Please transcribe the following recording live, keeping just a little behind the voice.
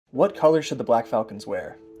What color should the Black Falcons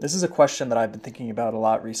wear? This is a question that I've been thinking about a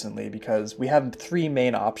lot recently because we have three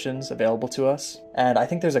main options available to us, and I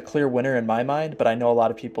think there's a clear winner in my mind, but I know a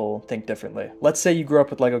lot of people think differently. Let's say you grew up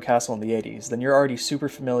with LEGO Castle in the 80s, then you're already super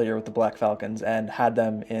familiar with the Black Falcons and had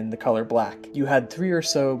them in the color black. You had 3 or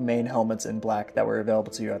so main helmets in black that were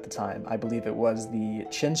available to you at the time. I believe it was the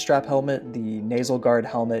chin strap helmet, the nasal guard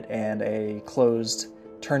helmet, and a closed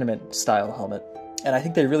tournament style helmet. And I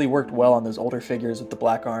think they really worked well on those older figures with the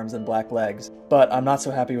black arms and black legs, but I'm not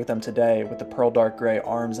so happy with them today with the pearl dark gray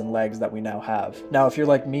arms and legs that we now have. Now, if you're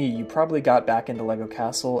like me, you probably got back into LEGO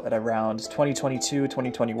Castle at around 2022,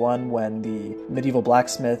 2021 when the Medieval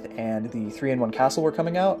Blacksmith and the 3-in-1 Castle were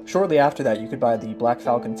coming out. Shortly after that, you could buy the Black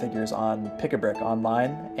Falcon figures on Pick-a-Brick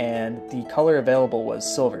online, and the color available was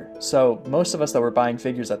silver. So most of us that were buying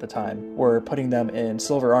figures at the time were putting them in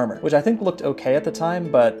silver armor, which I think looked okay at the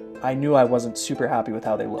time, but I knew I wasn't super happy with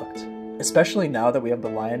how they looked. Especially now that we have the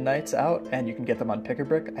Lion Knights out and you can get them on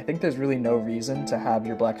Pick-a-Brick, I think there's really no reason to have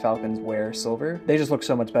your Black Falcons wear silver. They just look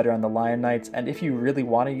so much better on the Lion Knights, and if you really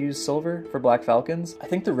want to use silver for Black Falcons, I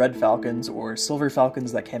think the Red Falcons or Silver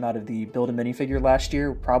Falcons that came out of the Build-A-Minifigure last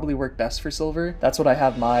year probably work best for silver. That's what I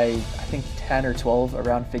have my, I think 10 or 12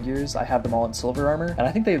 around figures. I have them all in silver armor, and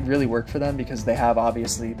I think they really work for them because they have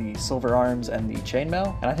obviously the silver arms and the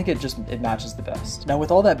chainmail, and I think it matches the best. Now,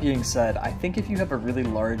 with all that being said, I think if you have a really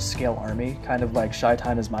large scale army, kind of like Shy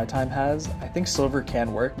Time Is My Time has, I think silver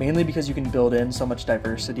can work, mainly because you can build in so much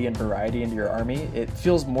diversity and variety into your army. It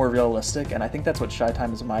feels more realistic, and I think that's what Shy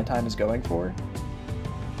Time Is My Time is going for.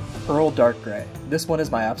 Pearl Dark Gray. This one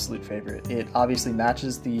is my absolute favorite. It obviously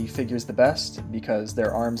matches the figures the best because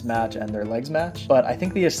their arms match and their legs match, but I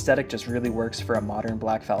think the aesthetic just really works for a modern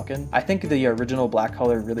Black Falcon. I think the original black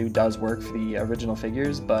color really does work for the original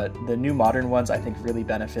figures, but the new modern ones I think really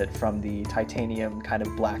benefit from the titanium kind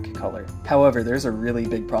of black color. However, there's a really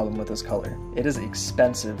big problem with this color. It is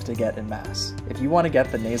expensive to get in mass. If you want to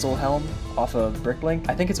get the nasal helm off of Bricklink,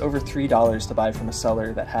 I think it's over $3 to buy from a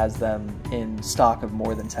seller that has them in stock of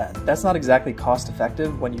more than 10. That's not exactly cost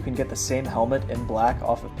effective when you can get the same helmet in black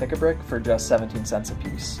off of Pick-a-Brick for just 17 cents a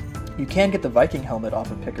piece. You can get the Viking helmet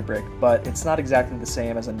off of Pick-a-Brick, but it's not exactly the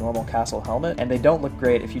same as a normal castle helmet, and they don't look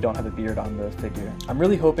great if you don't have a beard on the figure. I'm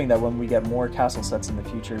really hoping that when we get more castle sets in the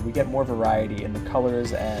future, we get more variety in the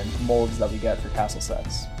colors and molds that we get for castle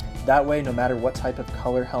sets. That way, no matter what type of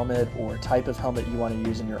color helmet or type of helmet you want to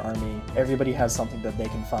use in your army, everybody has something that they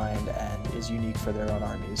can find and is unique for their own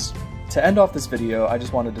armies. To end off this video, I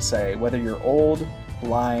just wanted to say, whether you're old,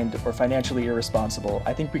 blind, or financially irresponsible,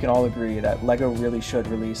 I think we can all agree that LEGO really should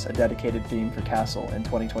release a dedicated theme for Castle in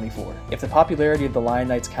 2024. If the popularity of the Lion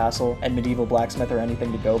Knights Castle and Medieval Blacksmith are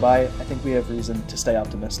anything to go by, I think we have reason to stay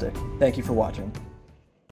optimistic. Thank you for watching.